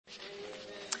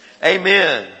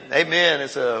Amen. Amen.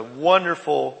 It's a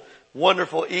wonderful,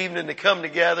 wonderful evening to come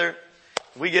together.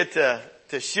 We get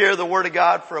to share the Word of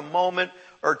God for a moment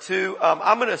or two.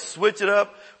 I'm going to switch it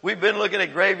up. We've been looking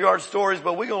at graveyard stories,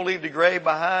 but we're going to leave the grave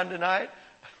behind tonight.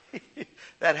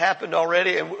 That happened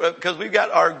already, and because we've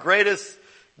got our greatest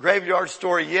graveyard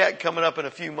story yet coming up in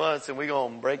a few months, and we're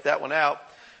going to break that one out.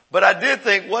 But I did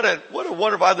think what a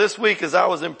wonderful, this week as I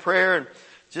was in prayer and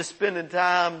just spending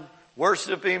time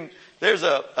worshiping, there's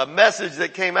a message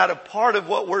that came out of part of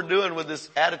what we're doing with this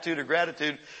attitude of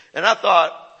gratitude. And I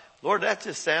thought, Lord, that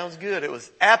just sounds good. It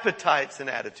was appetites and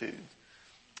attitudes.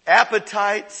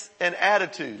 Appetites and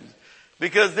attitudes.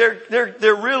 Because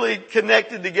they're really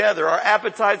connected together. Our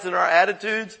appetites and our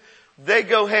attitudes, they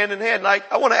go hand in hand.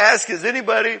 Like, I want to ask, has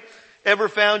anybody ever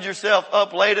found yourself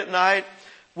up late at night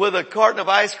with a carton of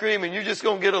ice cream and you're just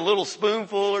going to get a little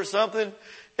spoonful or something?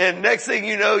 And next thing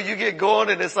you know, you get going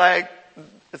and it's like,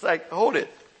 hold it.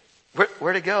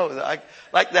 Where'd it go? It's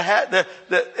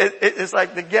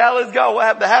like the gallon's gone. What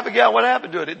happened? The half a gallon, what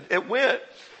happened to it? It went.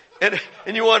 And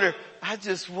you wonder, I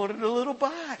just wanted a little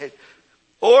bite.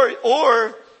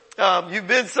 Or you've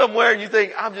been somewhere and you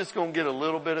think, I'm just going to get a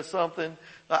little bit of something.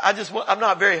 I'm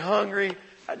not very hungry.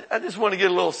 I just want to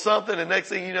get a little something. And next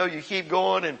thing you know, you keep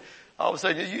going and all of a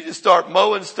sudden you just start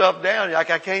mowing stuff down. You're like,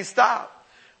 I can't stop.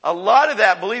 A lot of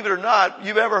that, believe it or not,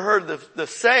 you've ever heard the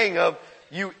saying of,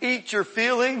 you eat your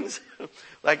feelings.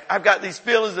 Like, I've got these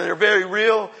feelings that are very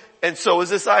real, and so is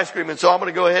this ice cream, and so I'm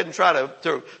going to go ahead and try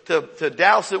to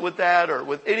douse it with that or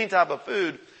with any type of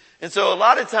food. And so a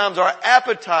lot of times our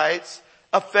appetites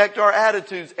affect our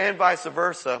attitudes and vice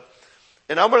versa.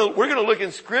 And we're going to look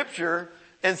in Scripture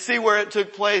and see where it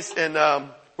took place, and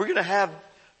we're going to have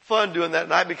fun doing that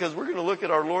tonight because we're going to look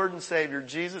at our Lord and Savior,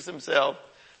 Jesus Himself,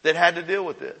 that had to deal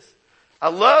with this. I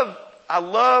love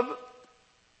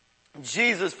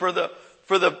Jesus for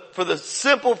the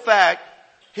simple fact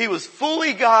He was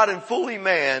fully God and fully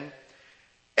man,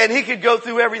 and He could go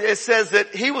through everything. It says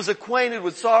that He was acquainted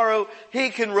with sorrow.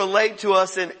 He can relate to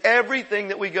us in everything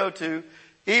that we go to,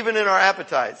 even in our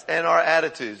appetites and our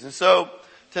attitudes. And so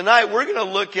tonight we're going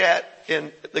to look at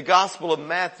in the Gospel of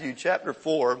Matthew chapter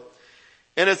 4,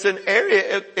 and it's an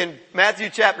area in Matthew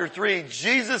chapter 3.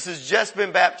 Jesus has just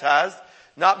been baptized,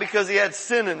 not because He had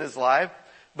sin in His life,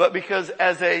 but because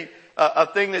as a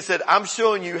thing that said, I'm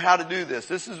showing you how to do this.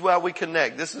 This is why we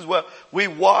connect. This is what we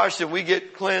wash and we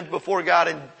get cleansed before God.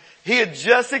 And He had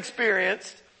just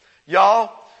experienced,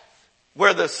 y'all,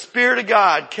 where the Spirit of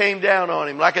God came down on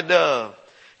Him like a dove.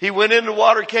 He went in the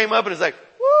water, came up, and it's like,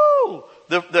 woo!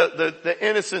 The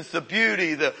innocence, the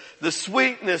beauty, the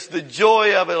sweetness, the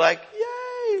joy of it, like,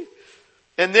 yay!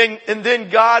 And then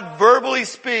God verbally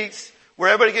speaks where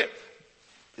everybody gets,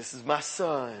 this is my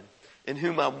Son, in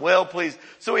whom I'm well pleased.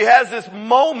 So He has this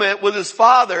moment with His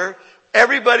Father.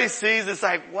 Everybody sees, it's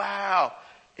like, wow.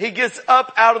 He gets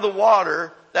up out of the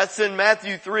water. That's in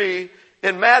Matthew 3.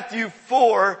 In Matthew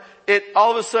 4, it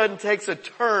all of a sudden takes a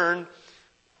turn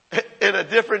in a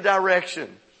different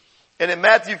direction. And in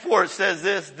Matthew 4 it says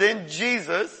this, then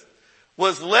Jesus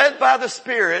was led by the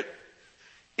Spirit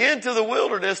into the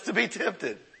wilderness to be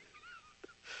tempted.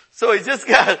 So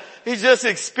he just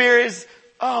experienced,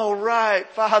 all right,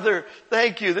 Father,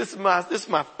 thank you. This is my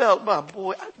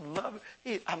boy. I love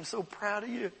it. I'm so proud of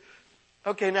you.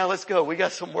 Okay, now let's go. We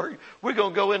got some work. We're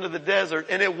going to go into the desert.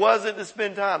 And it wasn't to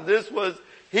spend time.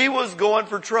 He was going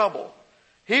for trouble.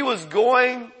 He was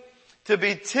going to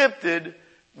be tempted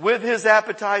with his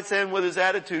appetites and with his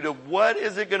attitude of what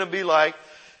is it going to be like?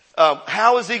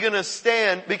 How is he going to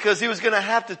stand? Because he was going to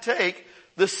have to take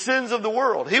the sins of the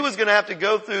world. He was going to have to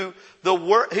go through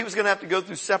he was going to have to go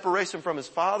through separation from his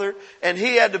Father, and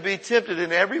he had to be tempted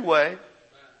in every way.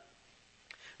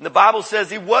 And the Bible says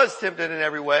he was tempted in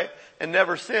every way and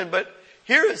never sinned. But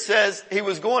here it says he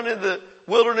was going into the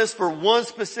wilderness for one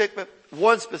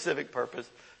specific purpose,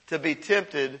 to be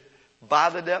tempted by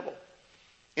the devil.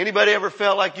 Anybody ever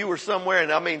felt like you were somewhere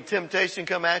and temptation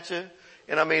come at you?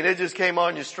 And it just came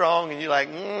on you strong and you're like,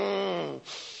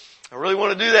 I really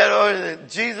want to do that. And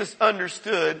Jesus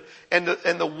understood, and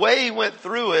the way He went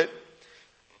through it,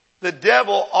 the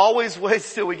devil always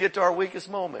waits till we get to our weakest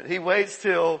moment. He waits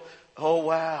till, oh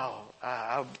wow,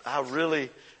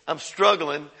 I'm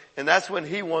struggling, and that's when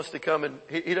he wants to come, and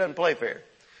he doesn't play fair.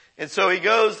 And so he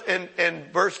goes, and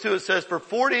verse 2 it says, for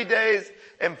 40 days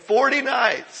and 40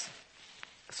 nights.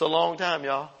 It's a long time,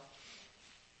 y'all.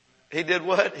 He did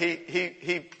what?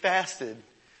 He fasted.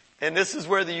 And this is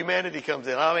where the humanity comes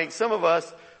in. Some of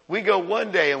us, we go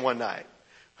one day and one night.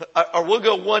 Or we'll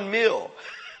go one meal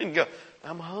and go,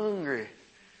 I'm hungry.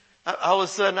 All of a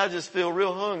sudden I just feel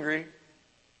real hungry.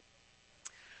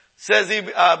 Says he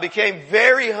became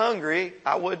very hungry.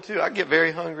 I would too. I get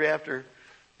very hungry after,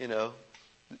 Yeah,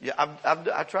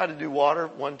 I tried to do water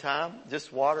one time,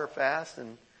 just water fast,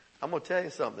 and I'm going to tell you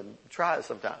something. Try it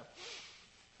sometime.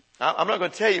 I'm not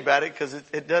going to tell you about it because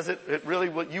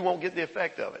you won't get the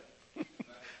effect of it.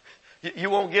 You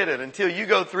won't get it until you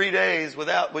go 3 days with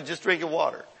just drinking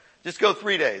water. Just go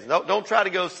 3 days. Don't try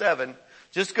to go 7.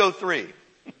 Just go 3.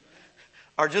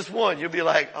 Or just 1. You'll be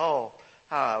like,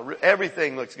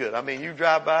 everything looks good. I mean, you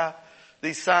drive by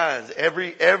these signs.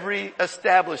 Every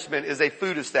establishment is a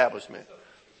food establishment.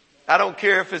 I don't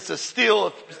care if it's a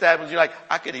steel establishment. You're like,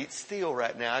 I could eat steel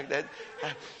right now. That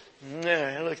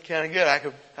looks kind of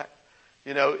good.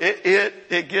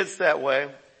 It gets that way.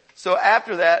 So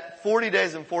after that, 40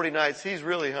 days and 40 nights, he's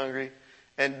really hungry.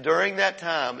 And during that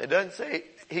time, it doesn't say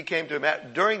he came to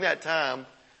him. During that time,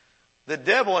 the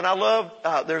devil, and I love,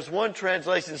 there's one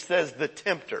translation that says the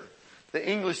tempter. The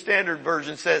English Standard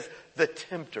Version says the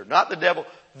tempter, not the devil,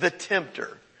 the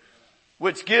tempter.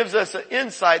 Which gives us an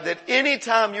insight that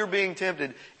anytime you're being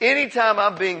tempted, anytime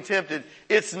I'm being tempted,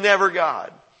 it's never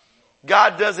God.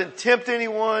 God doesn't tempt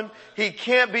anyone. He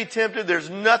can't be tempted. There's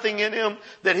nothing in him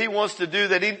that he wants to do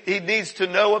that he needs to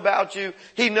know about you.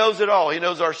 He knows it all. He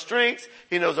knows our strengths.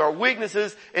 He knows our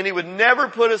weaknesses. And he would never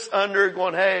put us under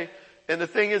going, hey. And the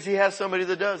thing is, he has somebody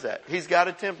that does that. He's got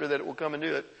a tempter that will come and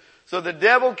do it. So the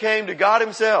devil came to God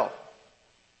himself.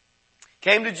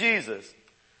 Came to Jesus.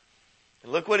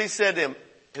 And look what he said to him.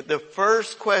 The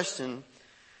first question,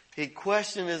 he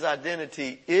questioned his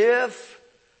identity. If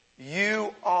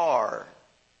you are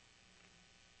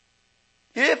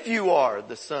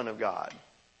the Son of God.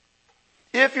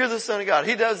 If you're the Son of God.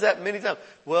 He does that many times.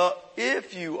 Well,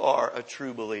 if you are a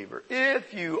true believer,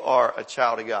 if you are a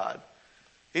child of God,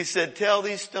 he said, tell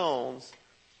these stones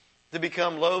to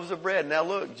become loaves of bread. Now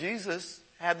look, Jesus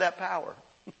had that power.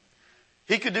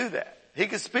 He could do that. He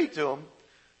could speak to them.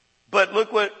 But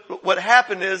look what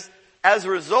happened is, as a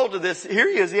result of this, here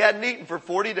he is. He hadn't eaten for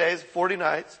 40 days, 40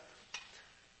 nights.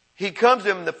 He comes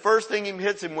to him, and the first thing he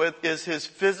hits him with is his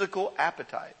physical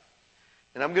appetite.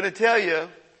 And I'm going to tell you,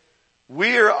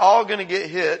 we are all going to get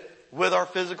hit with our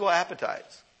physical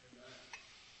appetites.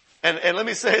 And let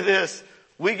me say this,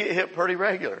 we get hit pretty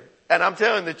regular. And I'm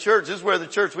telling the church, this is where the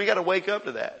church, we got to wake up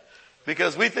to that.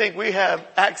 Because we think we have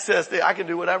access to, I can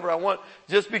do whatever I want.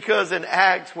 Just because in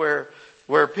Acts where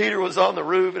Peter was on the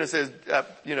roof and it says,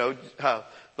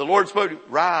 the Lord spoke to him,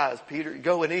 rise, Peter,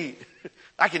 go and eat.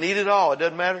 I can eat it all. It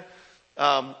doesn't matter.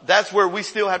 That's where we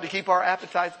still have to keep our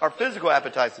appetites, our physical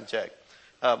appetites in check.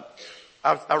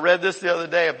 I read this the other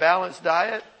day, a balanced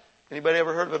diet. Anybody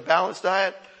ever heard of a balanced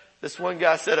diet? This one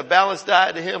guy said a balanced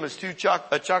diet to him is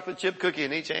a chocolate chip cookie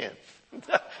in each hand.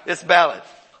 It's balanced.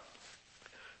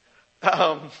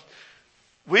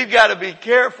 We've got to be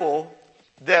careful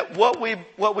that what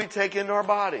we take into our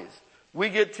bodies. We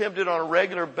get tempted on a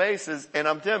regular basis, and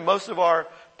I'm telling you, most of our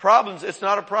problems, it's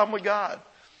not a problem with God.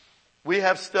 We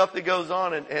have stuff that goes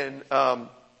on, and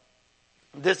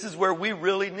this is where we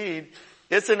really need,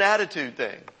 it's an attitude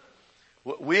thing.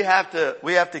 We have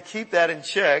to keep that in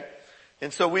check.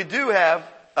 And so we do have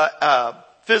a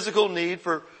physical need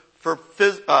for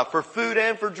food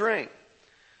and for drink.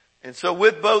 And so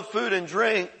with both food and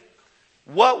drink,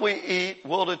 what we eat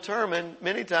will determine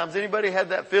many times. Anybody had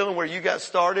that feeling where you got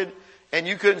started and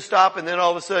you couldn't stop, and then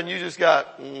all of a sudden you just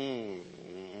got, you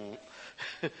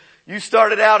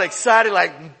started out excited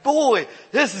like, boy,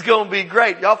 this is going to be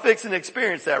great. Y'all fixing to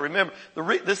experience that. Remember,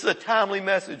 this is a timely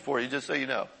message for you, just so you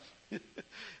know.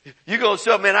 You're going to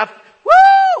show up, man,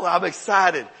 I'm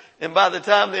excited. And by the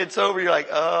time it's over, you're like,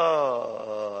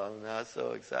 oh, I'm not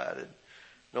so excited.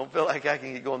 Don't feel like I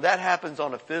can get going. That happens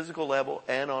on a physical level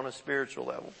and on a spiritual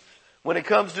level. When it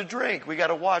comes to drink, we got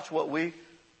to watch what we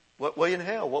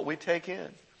inhale, what we take in.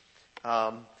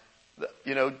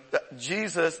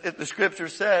 Jesus, the scripture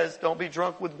says, don't be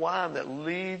drunk with wine that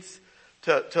leads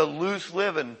to loose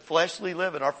living, fleshly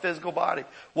living, our physical body.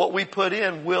 What we put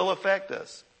in will affect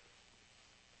us.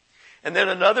 And then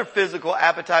another physical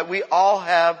appetite, we all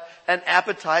have an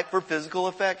appetite for physical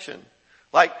affection.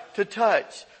 Like to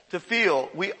touch, to feel.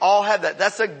 We all have that.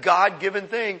 That's a God-given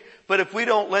thing. But if we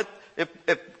don't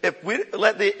if we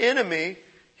let the enemy,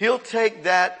 he'll take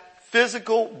that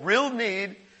physical, real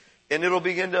need, and it'll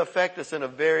begin to affect us in a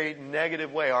very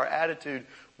negative way. Our attitude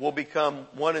will become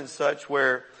one and such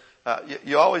where,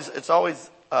 it's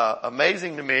always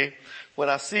amazing to me when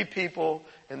I see people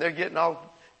and they're getting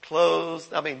all clothes.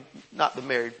 I mean, not the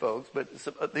married folks, but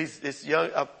this young,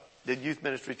 did youth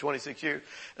ministry 26 years.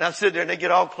 And I'm sitting there and they get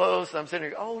all close and I'm sitting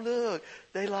there, oh look,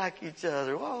 they like each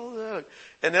other. Oh look.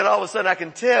 And then all of a sudden I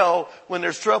can tell when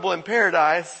there's trouble in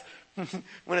paradise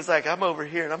When it's like I'm over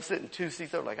here and I'm sitting 2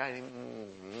 seats over, like I ain't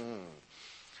even,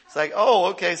 It's like,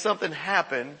 oh, okay, something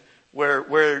happened where,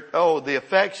 the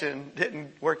affection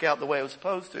didn't work out the way it was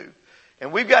supposed to.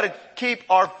 And we've got to keep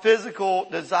our physical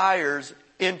desires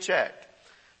in check.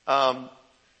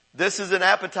 This is an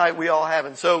appetite we all have.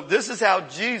 And so this is how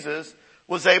Jesus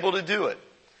was able to do it.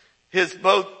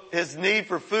 Both his need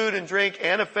for food and drink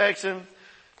and affection.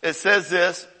 It says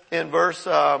this in verse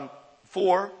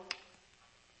 4.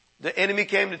 The enemy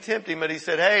came to tempt him, and he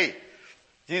said, hey,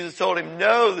 Jesus told him,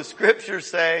 no, the scriptures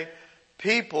say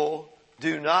people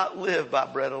do not live by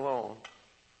bread alone,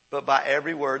 but by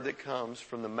every word that comes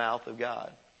from the mouth of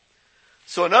God.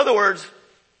 So in other words,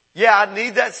 yeah, I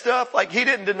need that stuff. Like he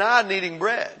didn't deny needing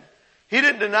bread. He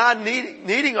didn't deny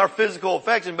needing our physical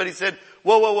affection, but he said,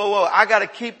 whoa. I got to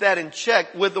keep that in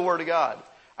check with the Word of God.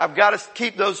 I've got to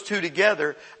keep those two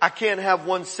together. I can't have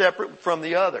one separate from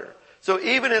the other. So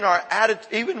even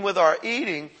with our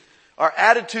eating, our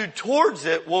attitude towards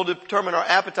it will determine our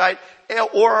appetite,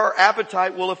 or our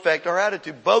appetite will affect our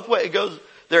attitude. Both ways it goes,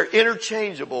 they're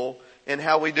interchangeable in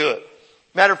how we do it.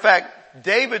 Matter of fact,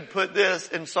 David put this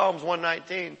in Psalms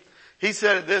 119. He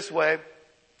said it this way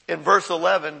in verse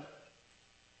 11.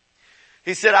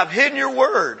 He said, I've hidden your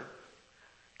word.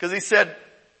 Because he said,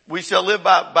 we shall live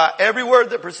by every word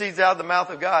that proceeds out of the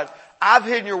mouth of God. I've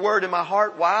hidden your word in my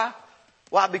heart. Why?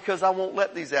 Why? Because I won't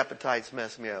let these appetites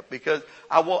mess me up. Because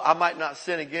I might not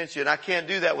sin against you. And I can't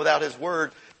do that without his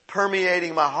word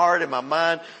permeating my heart and my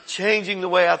mind, changing the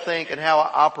way I think and how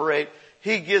I operate.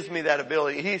 He gives me that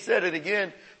ability. He said it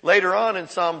again later on in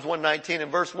Psalms 119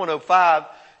 and verse 105.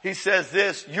 He says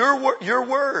this, your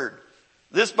word,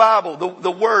 this Bible,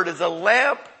 the word is a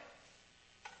lamp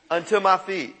unto my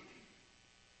feet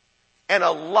and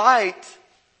a light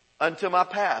unto my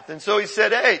path. And so he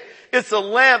said, hey, it's a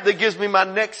lamp that gives me my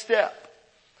next step.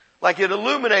 Like it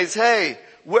illuminates, hey,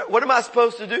 what am I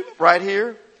supposed to do right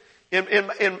here?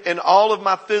 In all of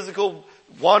my physical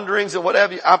wanderings and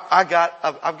whatever, I've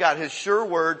got his sure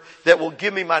word that will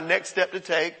give me my next step to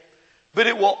take. But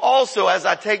it will also, as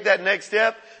I take that next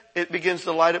step, it begins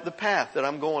to light up the path that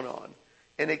I'm going on.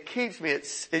 And it keeps me,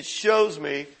 it shows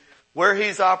me where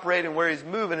he's operating, where he's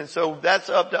moving. And so that's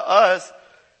up to us.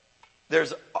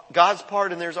 There's God's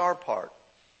part and there's our part.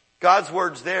 God's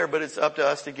word's there, but it's up to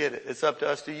us to get it. It's up to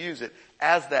us to use it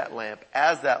as that lamp,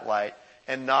 as that light,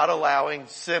 and not allowing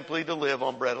simply to live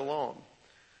on bread alone.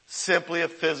 Simply a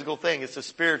physical thing. It's a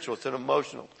spiritual, it's an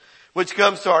emotional. Which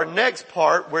comes to our next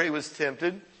part where he was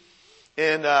tempted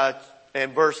in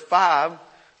verse 5.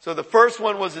 So the first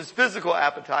one was his physical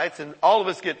appetites, and all of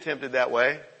us get tempted that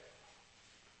way. It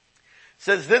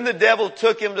says, then the devil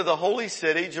took him to the holy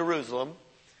city, Jerusalem,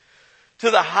 to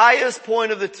the highest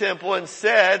point of the temple and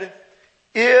said,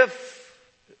 if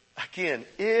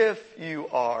you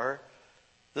are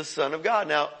the Son of God.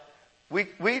 Now, we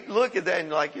look at that and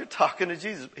like, you're talking to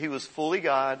Jesus. He was fully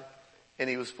God and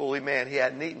he was fully man. He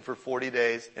hadn't eaten for 40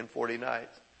 days and 40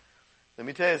 nights. Let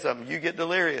me tell you something. You get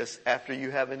delirious after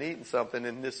you haven't eaten something,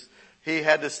 and he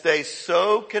had to stay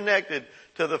so connected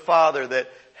to the Father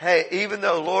that, hey, even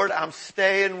though, Lord, I'm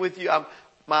staying with you,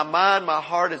 my mind, my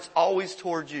heart is always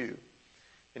towards you.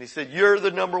 And he said, you're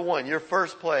the number one, you're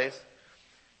first place.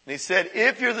 And he said,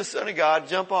 if you're the Son of God,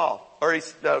 jump off. Or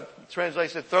the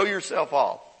translation said, throw yourself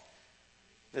off.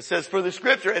 It says, for the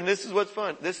scripture, and this is what's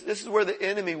fun, this is where the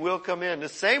enemy will come in. The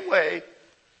same way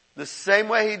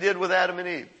he did with Adam and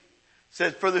Eve. It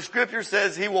says, for the scripture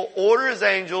says he will order his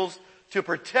angels to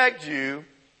protect you,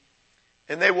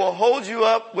 and they will hold you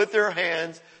up with their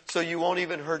hands so you won't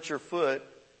even hurt your foot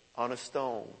on a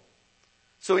stone.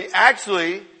 So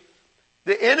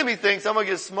the enemy thinks I'm going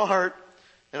to get smart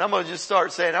and I'm going to just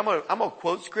start saying, I'm going to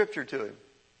quote scripture to him.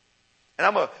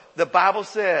 And the Bible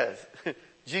says,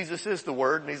 Jesus is the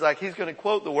word, and he's going to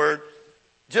quote the word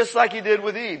just like he did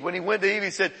with Eve. When he went to Eve,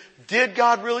 he said, did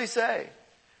God really say?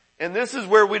 And this is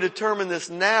where we determine this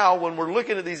now when we're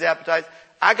looking at these appetites.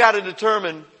 I got to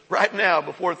determine right now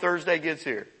before Thursday gets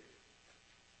here.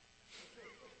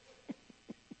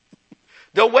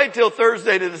 Don't wait till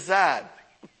Thursday to decide.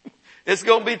 It's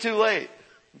going to be too late.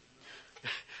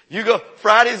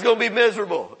 Friday's going to be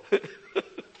miserable.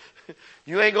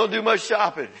 You ain't going to do much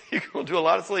shopping. You're going to do a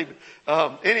lot of sleeping.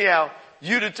 Anyhow,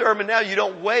 you determine now. You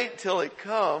don't wait till it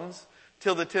comes,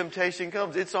 till the temptation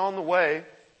comes. It's on the way.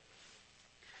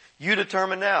 You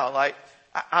determine now. Like,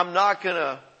 I'm not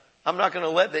gonna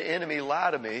let the enemy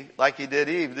lie to me like he did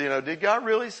Eve. Did God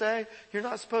really say you're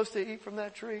not supposed to eat from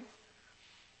that tree?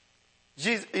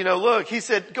 Jesus, look, he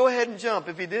said, go ahead and jump.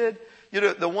 If he did,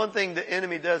 the one thing the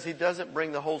enemy does, he doesn't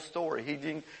bring the whole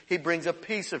story. He brings a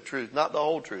piece of truth, not the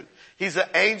whole truth. He's an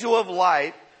angel of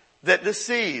light that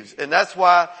deceives. And that's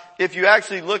why if you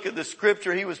actually look at the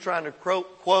scripture he was trying to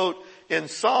quote in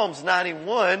Psalms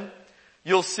 91,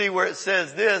 you'll see where it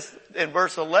says this in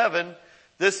verse 11.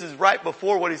 This is right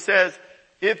before what he says.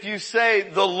 If you say,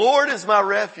 the Lord is my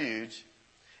refuge,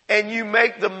 and you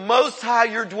make the Most High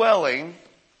your dwelling,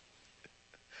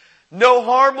 no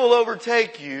harm will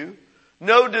overtake you,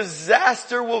 no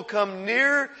disaster will come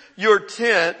near your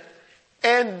tent.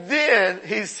 And then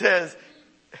he says,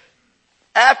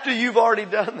 after you've already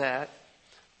done that,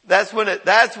 that's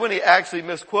when he actually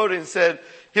misquoted and said,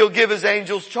 he'll give his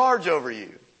angels charge over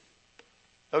you.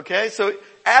 Okay, so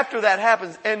after that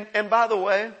happens, and by the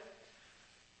way,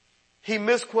 he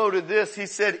misquoted this. He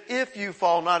said, if you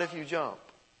fall, not if you jump.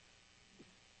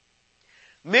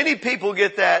 Many people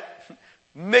get that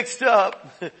mixed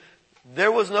up.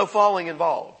 There was no falling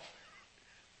involved.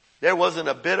 There wasn't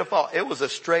a bit of fall. It was a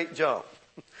straight jump.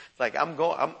 Like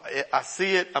I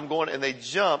see it, I'm going, and they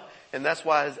jump, and that's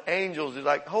why his angels are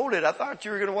like, hold it, I thought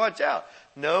you were going to watch out.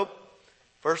 Nope.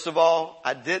 First of all,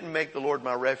 I didn't make the Lord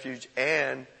my refuge,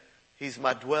 and he's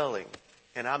my dwelling,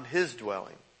 and I'm his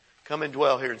dwelling. Come and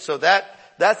dwell here. And so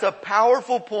that's a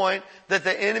powerful point that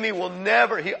the enemy will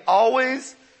never, he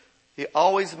always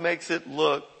makes it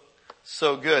look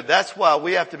so good. That's why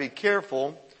we have to be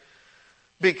careful,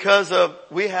 because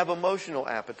we have emotional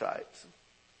appetites.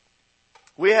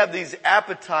 We have these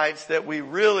appetites that we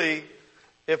really,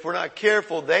 if we're not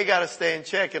careful, they got to stay in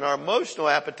check. And our emotional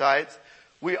appetites,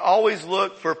 we always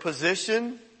look for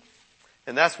position,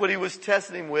 and that's what he was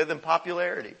testing him with, in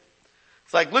popularity.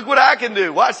 It's like, look what I can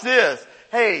do. Watch this.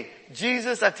 Hey,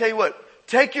 Jesus, I tell you what,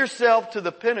 take yourself to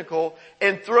the pinnacle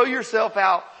and throw yourself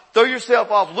out. Throw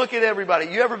yourself off. Look at everybody.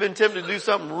 You ever been tempted to do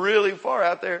something really far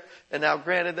out there? And now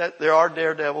granted that there are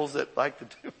daredevils that like to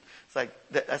do, it's like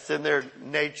that's in their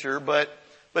nature, but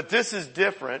this is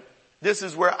different. This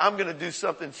is where I'm going to do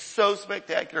something so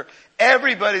spectacular.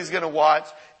 Everybody's going to watch.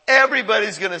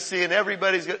 Everybody's going to see, and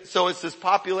so it's this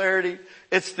popularity.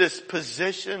 It's this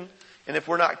position. And if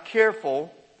we're not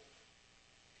careful,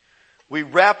 we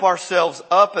wrap ourselves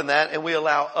up in that, and we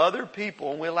allow other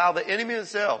people, and we allow the enemy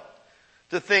himself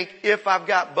to think, if I've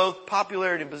got both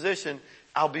popularity and position,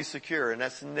 I'll be secure. And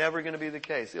that's never going to be the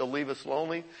case. It'll leave us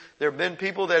lonely. There have been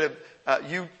people that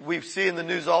have, we've seen in the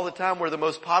news all the time, where the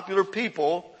most popular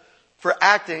people for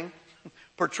acting,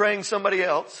 portraying somebody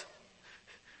else,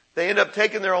 they end up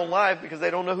taking their own life because they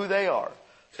don't know who they are.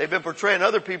 They've been portraying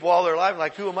other people all their life,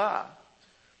 like, who am I?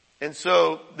 And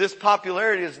so this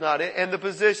popularity is not it. And the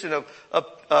position of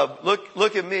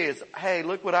look at me, it's, hey,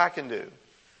 look what I can do.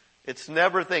 It's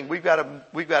never a thing. We've got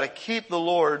to keep the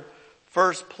Lord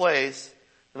first place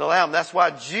and allow him. That's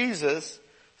why Jesus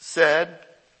said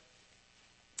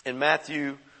in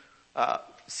Matthew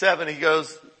 7, he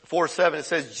goes 4:7, it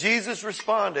says, Jesus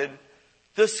responded,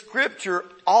 the scripture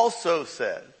also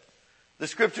said. The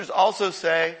scriptures also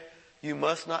say, you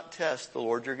must not test the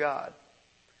Lord your God.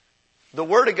 The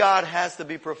Word of God has to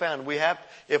be profound.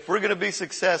 If we're going to be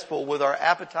successful with our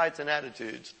appetites and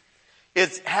attitudes,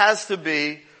 it has to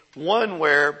be one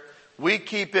where we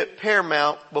keep it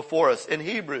paramount before us. In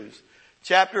Hebrews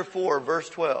chapter 4, verse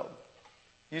 12,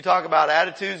 you talk about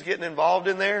attitudes getting involved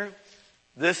in there.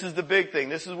 This is the big thing.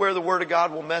 This is where the Word of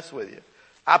God will mess with you.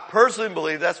 I personally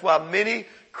believe that's why many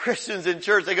Christians in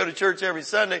church, they go to church every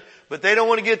Sunday, but they don't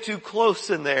want to get too close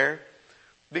in there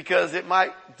because it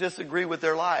might disagree with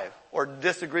their life or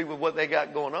disagree with what they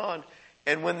got going on.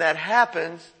 And when that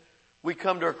happens, we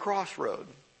come to a crossroad.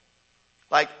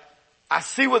 Like, I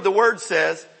see what the Word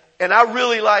says, and I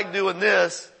really like doing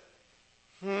this.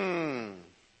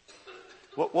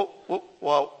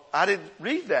 Well, I didn't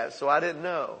read that, so I didn't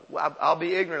know. I'll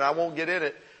be ignorant. I won't get in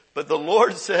it. But the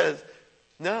Lord says,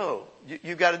 no,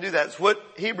 you've got to do that. It's what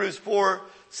Hebrews 4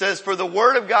 says, for the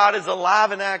Word of God is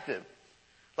alive and active.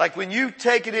 Like when you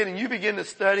take it in and you begin to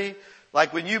study,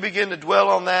 like when you begin to dwell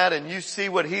on that and you see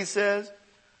what He says,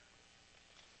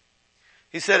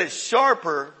 He said it's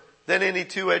sharper than any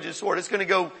two-edged sword. It's going to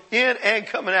go in and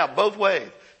coming out both ways.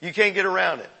 You can't get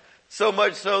around it. So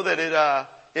much so that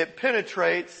it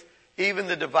penetrates even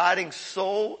the dividing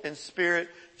soul and spirit,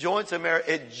 joints and marrow.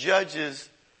 It judges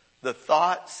the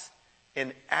thoughts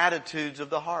and attitudes of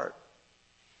the heart.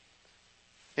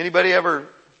 Anybody ever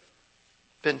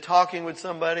been talking with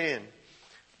somebody and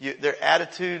their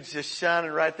attitude's just shining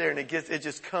right there, and it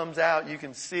just comes out. You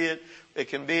can see it. It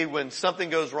can be when something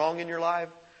goes wrong in your life,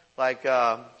 like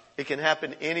it can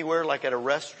happen anywhere, like at a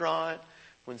restaurant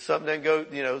when something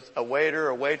doesn't go. A waiter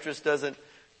or waitress doesn't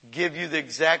give you the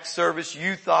exact service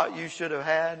you thought you should have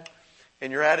had,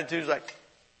 and your attitude's like,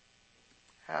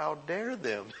 how dare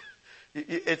them?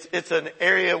 It's an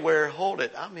area where, hold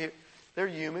it, I'm here. They're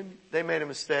human. They made a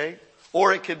mistake.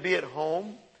 Or it could be at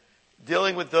home,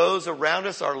 dealing with those around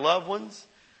us, our loved ones.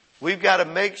 We've got to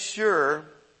make sure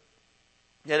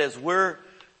that as we're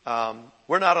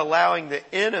not allowing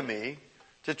the enemy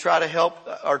to try to help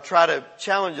or try to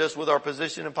challenge us with our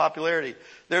position and popularity.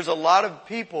 There's a lot of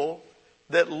people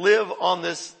that live on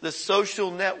this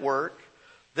social network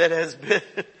that has been,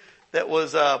 that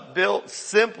was built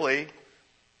simply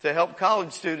to help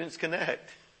college students connect.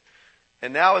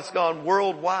 And now it's gone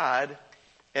worldwide,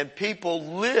 and people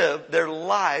live their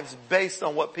lives based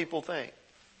on what people think.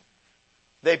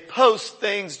 They post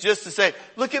things just to say,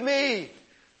 look at me,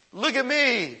 look at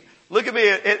me, look at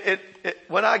me.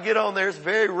 When I get on there, it's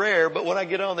very rare, but when I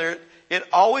get on there, it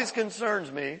always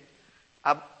concerns me.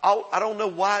 I don't know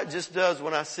why it just does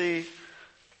when I see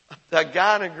a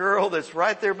guy and a girl that's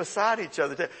right there beside each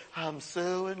other. I'm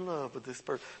so in love with this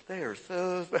person. They are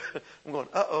so special. I'm going,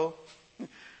 uh-oh,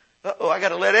 I got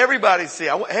to let everybody see.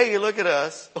 Hey, look at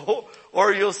us.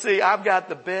 Or you'll see, I've got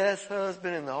the best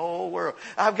husband in the whole world.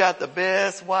 I've got the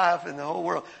best wife in the whole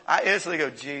world. I instantly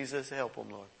go, Jesus, help them,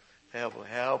 Lord. Help them,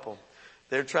 help them.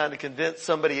 They're trying to convince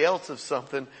somebody else of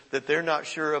something that they're not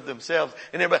sure of themselves.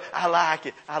 And everybody, I like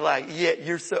it.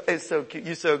 Yeah, it's so cute.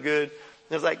 You're so good.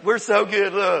 And it's like, we're so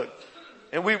good, look.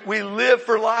 And we live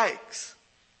for likes.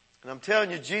 And I'm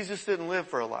telling you, Jesus didn't live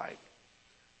for a like.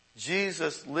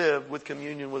 Jesus lived with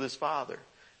communion with his Father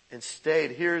and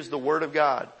stayed. Here's the Word of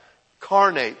God,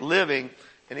 carnate, living.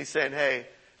 And he's saying, hey,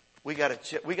 we got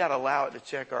to allow it to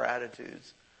check our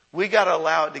attitudes. We got to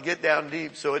allow it to get down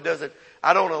deep so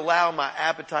I don't allow my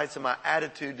appetites and my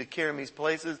attitude to carry me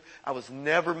places I was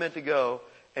never meant to go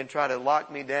and try to lock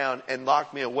me down and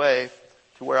lock me away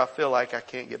to where I feel like I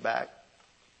can't get back.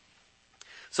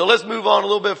 So let's move on a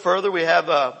little bit further. We have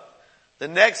the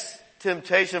next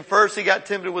temptation. First, he got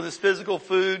tempted with his physical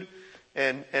food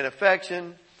and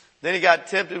affection. Then he got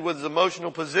tempted with his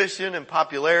emotional position and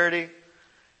popularity.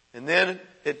 And then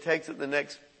it takes it the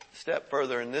next step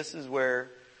further. And this is where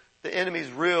the enemy's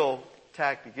real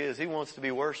tactic is. He wants to be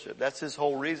worshiped. That's his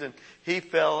whole reason he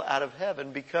fell out of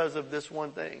heaven, because of this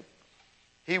one thing.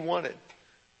 He wanted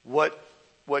what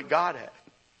God had.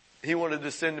 He wanted to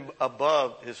descend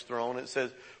above his throne. It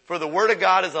says, for the word of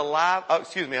God is alive.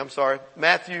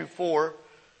 Matthew 4,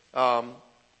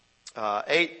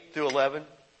 8 through 11.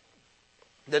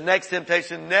 The next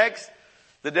temptation.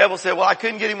 The devil said, well, I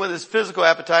couldn't get him with his physical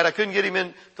appetite. I couldn't get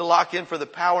him to lock in for the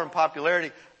power and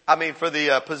popularity. For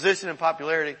the position and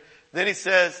popularity. Then he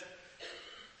says,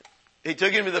 he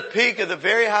took him to the peak of the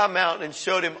very high mountain and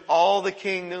showed him all the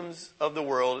kingdoms of the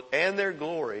world and their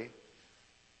glory.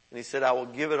 And he said, I will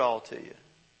give it all to you.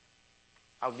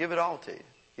 I'll give it all to you.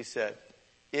 He said,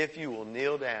 if you will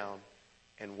kneel down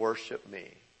and worship me.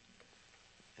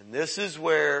 And this is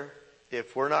where,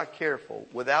 if we're not careful,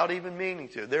 without even meaning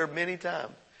to, there are many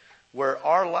times where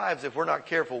our lives, if we're not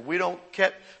careful, we don't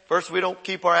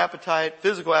keep our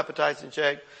physical appetites in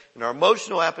check, and our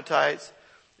emotional appetites,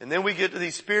 and then we get to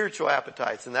these spiritual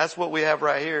appetites. And that's what we have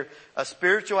right here, a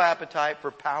spiritual appetite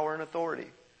for power and authority.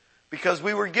 Because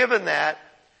we were given that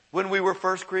when we were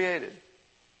first created.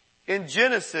 In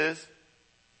Genesis,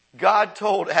 God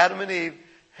told Adam and Eve,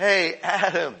 hey,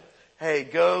 Adam,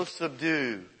 go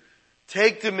subdue.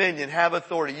 Take dominion, have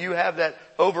authority. You have that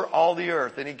over all the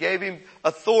earth. And he gave him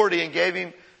authority and gave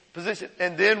him position.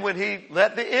 And then when he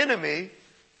let the enemy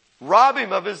rob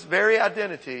him of his very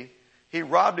identity, he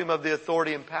robbed him of the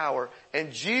authority and power.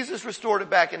 And Jesus restored it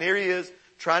back. And here he is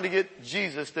trying to get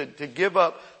Jesus to give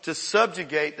up, to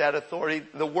subjugate that authority,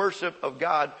 the worship of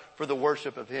God for the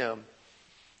worship of him.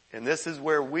 And this is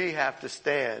where we have to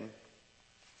stand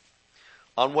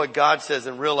on what God says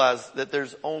and realize that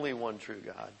there's only one true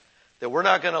God. That we're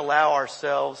not going to allow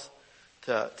ourselves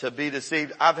to be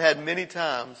deceived. I've had many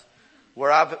times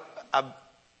where I've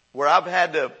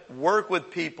had to work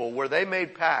with people where they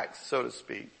made pacts, so to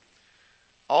speak.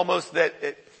 Almost that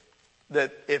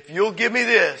if you'll give me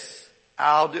this,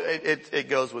 I'll do it. It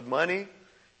goes with money.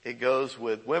 It goes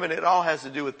with women. It all has to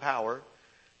do with power.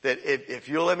 That if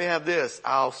you'll let me have this,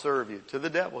 I'll serve you, to the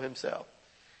devil himself.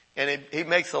 And he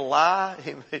makes a lie.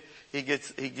 He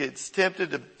gets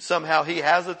tempted to somehow he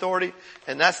has authority.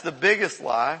 And that's the biggest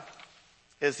lie,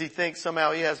 is he thinks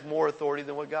somehow he has more authority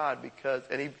than what God,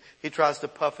 and he tries to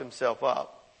puff himself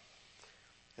up.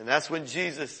 And that's when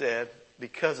Jesus said,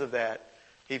 because of that,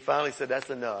 he finally said, that's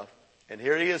enough. And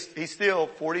here he is. He's still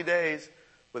 40 days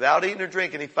without eating or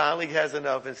drinking. He finally has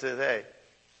enough and says, hey,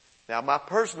 now my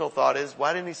personal thought is,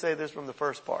 why didn't he say this from the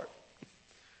first part?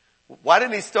 Why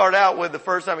didn't he start out with the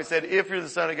first time he said, if you're the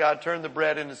Son of God, turn the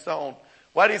bread into stone?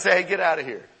 Why did he say, hey, get out of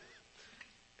here?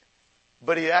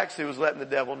 But he actually was letting the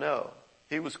devil know.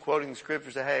 he was quoting scripture,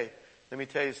 say, hey, let me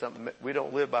tell you something. We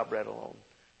don't live by bread alone.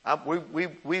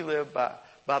 We live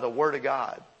by the word of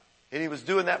God. And he was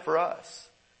doing that for us.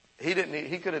 He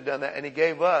could have done that, and he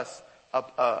gave us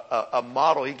a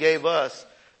model. He gave us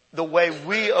the way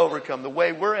we overcome, the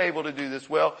way we're able to do this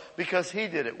well, because he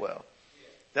did it well.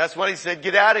 That's what he said,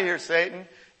 get out of here, Satan.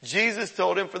 Jesus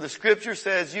told him, for the scripture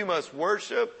says you must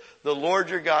worship the Lord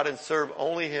your God and serve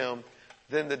only him.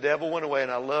 Then the devil went away,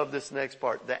 and I love this next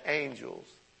part. The angels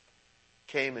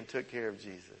came and took care of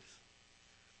Jesus.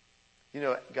 You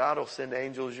know, God will send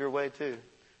angels your way too.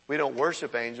 We don't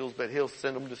worship angels, but he'll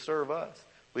send them to serve us.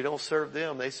 We don't serve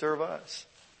them, they serve us.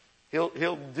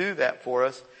 He'll do that for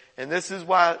us. And this is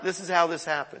how this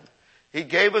happened. He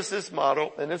gave us this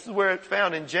model, and this is where it's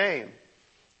found in James.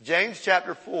 James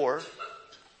chapter 4.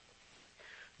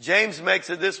 James makes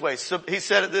it this way. He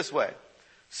said it this way.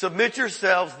 Submit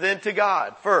yourselves then to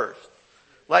God first.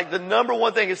 Like the number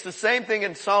one thing, it's the same thing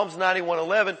in Psalms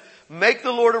 91:11. Make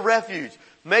the Lord a refuge.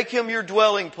 Make him your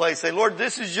dwelling place. Say, Lord,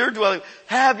 this is your dwelling.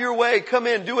 Have your way. Come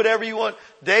in. Do whatever you want.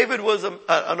 David was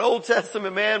an Old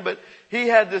Testament man, but he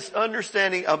had this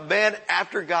understanding, a man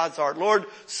after God's heart. Lord,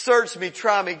 search me,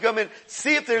 try me. Come in.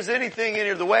 See if there's anything in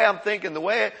here, the way I'm thinking, the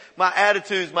way my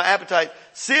attitudes, my appetite.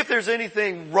 See if there's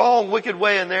anything wrong, wicked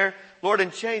way in there. Lord,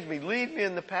 and change me. Lead me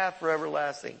in the path for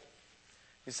everlasting.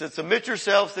 He said, submit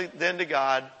yourselves then to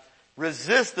God.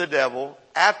 Resist the devil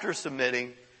after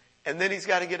submitting. And then he's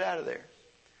got to get out of there.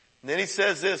 And then he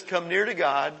says this, come near to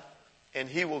God and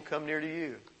he will come near to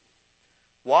you.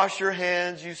 Wash your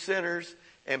hands, you sinners,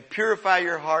 and purify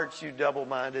your hearts, you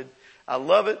double-minded. I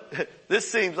love it. This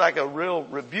seems like a real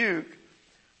rebuke,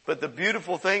 but the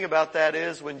beautiful thing about that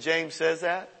is when James says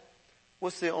that,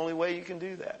 what's the only way you can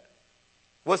do that?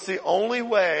 What's the only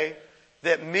way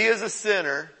that me as a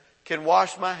sinner can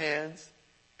wash my hands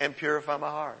and purify my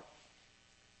heart?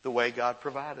 The way God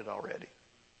provided already.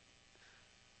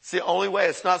 It's the only way.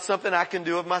 It's not something I can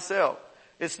do of myself.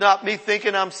 It's not me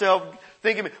thinking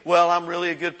well, I'm really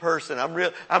a good person.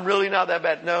 I'm really not that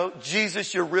bad. No,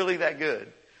 Jesus, you're really that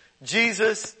good.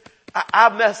 Jesus, I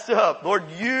messed up. Lord,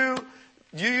 you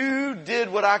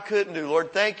did what I couldn't do.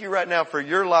 Lord, thank you right now for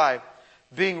your life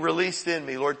being released in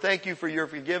me. Lord, thank you for your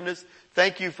forgiveness.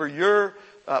 Thank you for your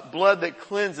blood that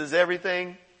cleanses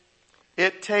everything.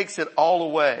 It takes it all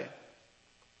away.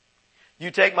 You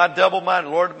take my double-minded,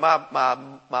 Lord,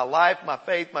 my life, my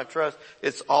faith, my trust,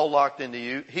 it's all locked into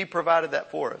you. He provided that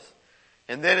for us.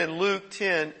 And then in Luke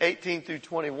 10:18 through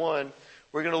 21,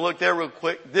 we're going to look there real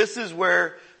quick. This is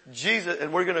where Jesus,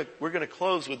 and we're going to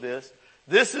close with this.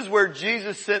 This is where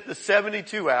Jesus sent the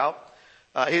 72 out.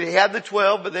 He had the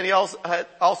 12, but then he also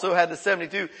had the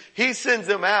 72. He sends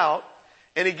them out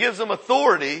and he gives them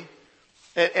authority.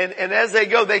 And as they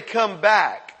go, they come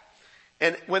back.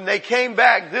 And when they came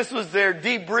back, this was their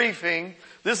debriefing.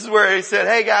 This is where he said,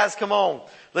 hey guys, come on.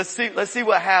 Let's see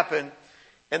what happened.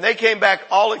 And they came back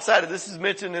all excited. This is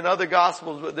mentioned in other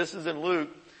gospels, but this is in Luke.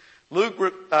 Luke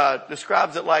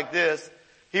describes it like this.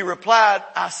 He replied,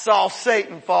 I saw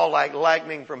Satan fall like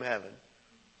lightning from heaven.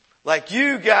 Like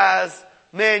you guys,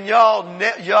 man,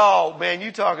 y'all, man,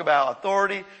 you talk about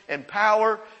authority and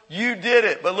power. You did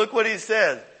it. But look what he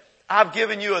says. I've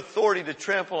given you authority to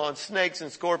trample on snakes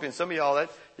and scorpions. Some of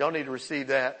y'all need to receive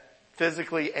that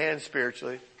physically and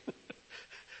spiritually.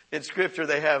 In scripture,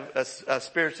 they have a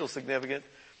spiritual significance.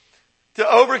 To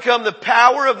overcome the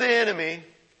power of the enemy,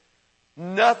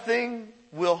 nothing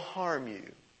will harm you.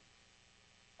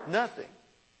 Nothing.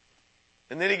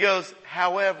 And then he goes,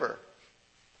 however,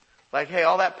 like, hey,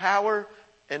 all that power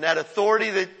and that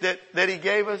authority that he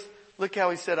gave us, look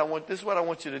how he said, this is what I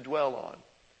want you to dwell on.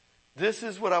 This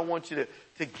is what I want you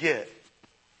to get.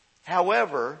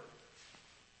 However,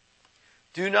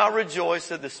 do not rejoice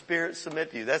that the Spirit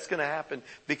submit to you. That's going to happen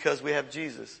because we have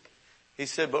Jesus. He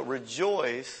said, but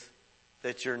rejoice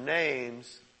that your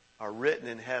names are written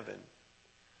in heaven.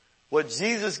 What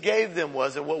Jesus gave them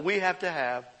was, and what we have to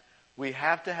have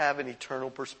an eternal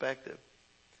perspective.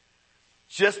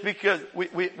 Just because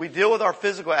we deal with our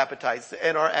physical appetites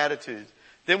and our attitudes.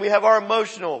 Then we have our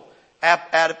emotional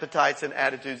appetites and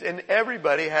attitudes. And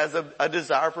everybody has a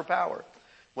desire for power.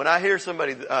 When I hear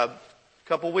somebody, a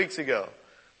couple weeks ago,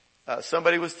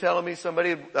 somebody was telling me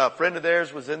a friend of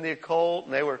theirs was in the occult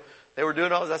and they were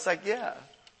doing all this. I was like, yeah,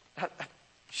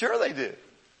 sure they do.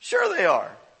 Sure they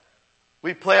are.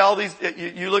 We play all these,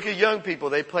 you look at young people,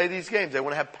 they play these games. They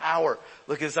want to have power.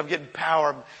 Look at this, I'm getting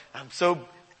power. I'm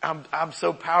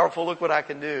so powerful. Look what I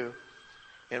can do.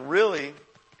 And really,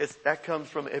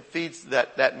 it feeds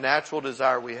that natural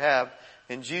desire we have.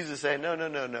 And Jesus saying,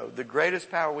 no. The greatest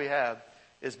power we have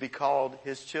is be called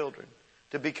his children.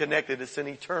 To be connected. It's an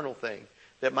eternal thing.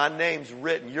 that my name's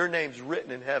written, your name's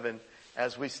written in heaven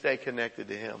as we stay connected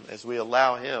to Him, as we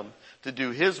allow Him to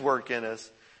do His work in us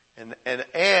and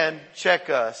check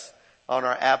us on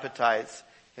our appetites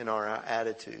and on our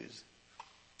attitudes.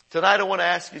 Tonight I want to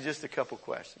ask you just a couple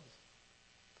questions.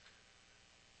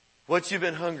 What you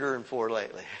been hungering for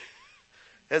lately?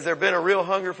 Has there been a real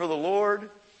hunger for the Lord?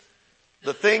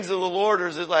 The things of the Lord, or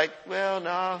is it like, well,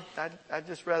 no, I'd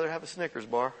just rather have a Snickers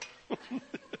bar.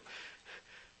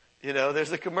 You know,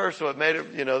 there's a commercial. It made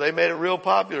it, they made it real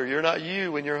popular. You're not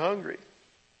you when you're hungry.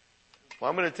 Well,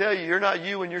 I'm going to tell you, you're not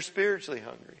you when you're spiritually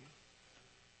hungry.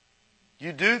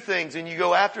 You do things and you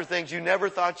go after things you never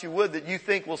thought you would that you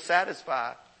think will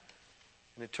satisfy.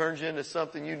 And it turns you into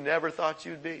something you never thought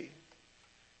you'd be.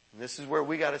 And this is where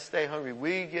we got to stay hungry.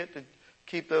 We get to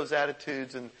keep those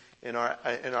attitudes and our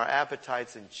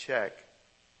appetites in check.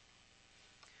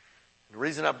 The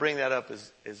reason I bring that up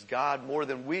is God, more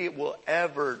than we will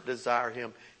ever desire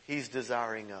Him, He's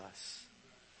desiring us.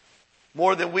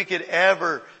 More than we could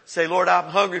ever say, Lord, I'm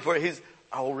hungry for it.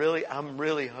 I'm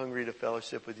really hungry to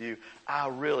fellowship with you.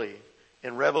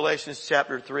 In Revelation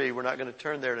chapter 3, we're not going to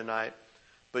turn there tonight,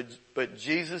 but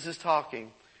Jesus is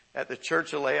talking at the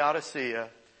church of Laodicea,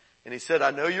 and He said,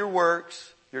 I know your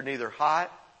works. You're neither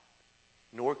hot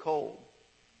nor cold.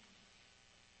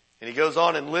 And He goes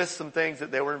on and lists some things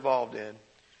that they were involved in. And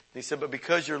He said, but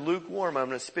because you're lukewarm, I'm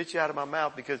going to spit you out of my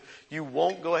mouth because you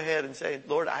won't go ahead and say,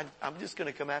 Lord, I'm just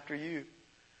going to come after you.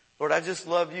 Lord, I just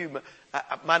love you.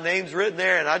 My name's written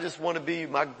there and I just want to be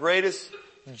my greatest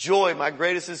joy, my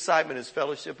greatest excitement is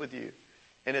fellowship with you.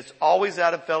 And it's always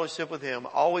out of fellowship with Him,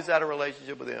 always out of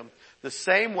relationship with Him. The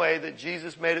same way that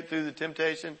Jesus made it through the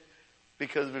temptation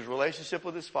because of His relationship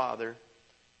with His Father,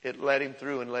 it led Him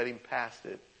through and led Him past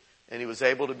it. And He was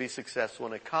able to be successful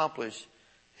and accomplish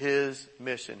His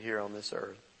mission here on this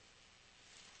earth.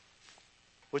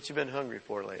 What you been hungry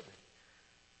for lately?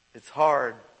 It's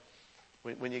hard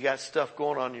when you got stuff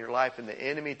going on in your life and the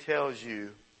enemy tells you,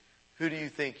 who do you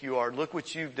think you are? Look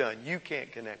what you've done. You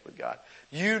can't connect with God.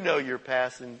 You know your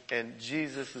past and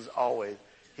Jesus is always,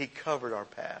 He covered our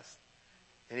past.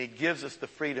 And He gives us the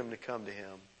freedom to come to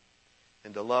Him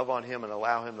and to love on Him and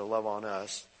allow Him to love on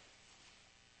us.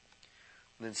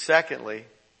 And then secondly,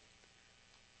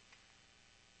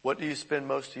 what do you spend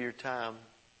most of your time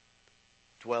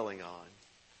dwelling on?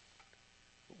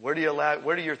 Where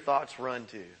do your thoughts run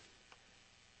to?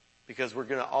 Because we're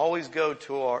going to always go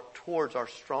towards our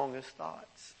strongest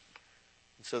thoughts.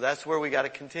 And so that's where we got to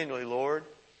continually, Lord.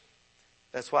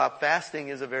 That's why fasting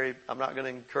is I'm not going to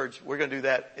encourage, we're going to do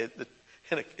that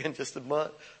in just a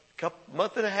month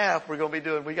and a half. We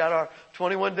got our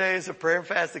 21 days of prayer and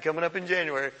fasting coming up in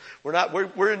January.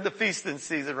 We're in the feasting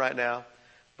season right now.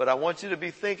 But I want you to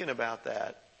be thinking about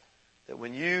that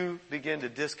when you begin to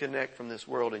disconnect from this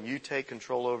world and you take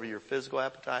control over your physical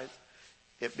appetites,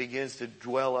 it begins to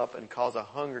dwell up and cause a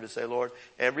hunger to say, Lord,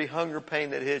 every hunger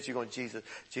pain that hits, you're going, Jesus,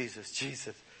 Jesus,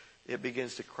 Jesus. It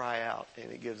begins to cry out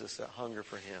and it gives us a hunger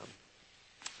for Him.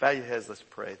 Bow your heads, let's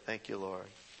pray. Thank you, Lord.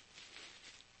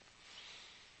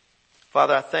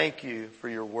 Father, I thank you for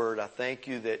your word. I thank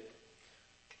you that,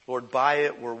 Lord, by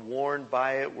it we're warned,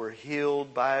 by it we're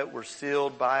healed, by it we're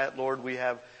sealed, by it, Lord, we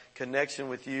have connection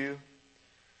with you.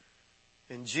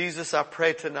 And Jesus, I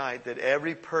pray tonight that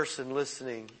every person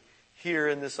listening here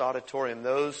in this auditorium,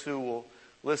 those who will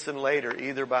listen later,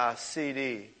 either by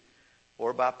CD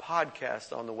or by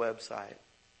podcast on the website,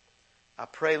 I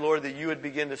pray, Lord, that you would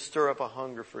begin to stir up a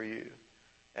hunger for you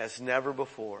as never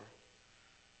before.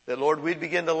 That, Lord, we'd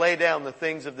begin to lay down the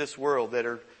things of this world that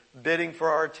are bidding for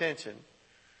our attention.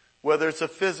 Whether it's a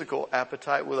physical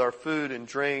appetite with our food and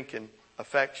drink and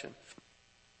affection,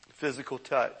 physical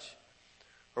touch.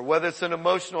 Or whether it's an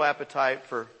emotional appetite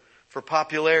for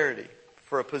popularity,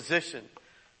 for a position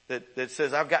that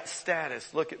says, I've got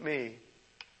status, look at me.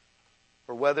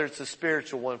 Or whether it's a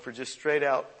spiritual one for just straight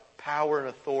out power and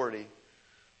authority.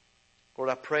 Lord,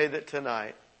 I pray that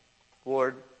tonight,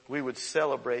 Lord, we would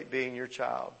celebrate being your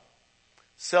child.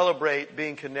 Celebrate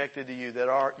being connected to you,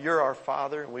 that you're our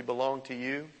Father and we belong to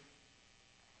you.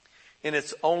 And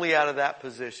it's only out of that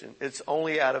position, it's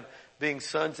only out of being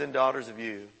sons and daughters of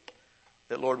you,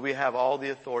 that, Lord, we have all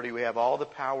the authority, we have all the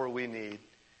power we need,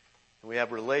 and we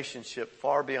have relationship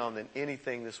far beyond than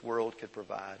anything this world could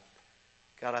provide.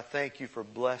 God, I thank you for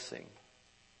blessing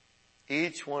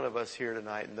each one of us here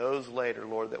tonight and those later,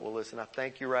 Lord, that will listen. I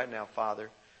thank you right now,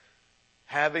 Father,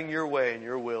 having your way and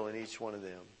your will in each one of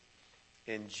them.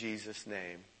 In Jesus'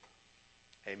 name,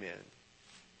 amen.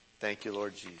 Thank you,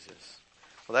 Lord Jesus.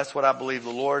 Well, that's what I believe the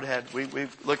Lord had. We're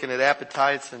looking at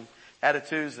appetites and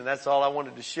attitudes, and that's all I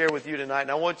wanted to share with you tonight.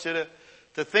 And I want you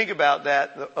to think about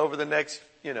that over the next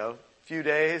few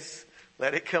days,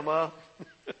 let it come up.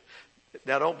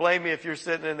 Now don't blame me if you're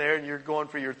sitting in there and you're going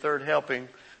for your third helping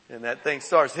and that thing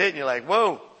starts hitting you like,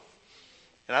 whoa.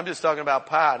 And I'm just talking about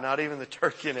pie, not even the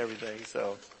turkey and everything.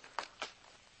 So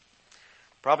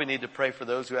probably need to pray for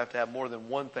those who have to have more than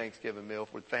one Thanksgiving meal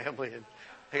with family, and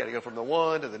they got to go from the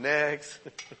one to the next.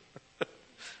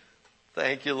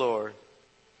 Thank you, Lord.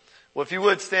 Well, if you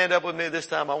would stand up with me this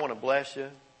time, I want to bless you.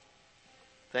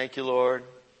 Thank you, Lord.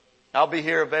 I'll be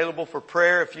here available for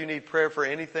prayer if you need prayer for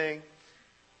anything.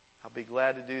 I'll be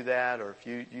glad to do that. Or if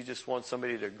you just want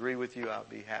somebody to agree with you, I'll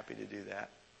be happy to do that.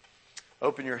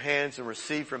 Open your hands and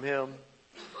receive from Him.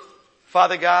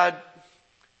 Father God,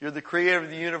 You're the creator of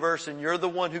the universe, and You're the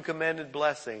one who commanded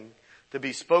blessing to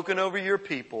be spoken over Your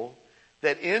people,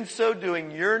 that in so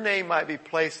doing Your name might be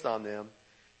placed on them,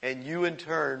 and You in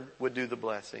turn would do the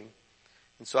blessing.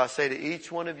 And so I say to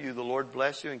each one of you, the Lord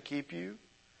bless you and keep you.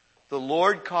 The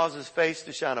Lord cause His face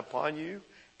to shine upon you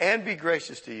and be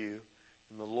gracious to you.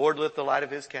 And the Lord lift the light of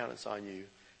His countenance on you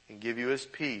and give you His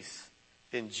peace.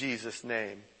 In Jesus'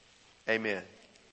 name, amen.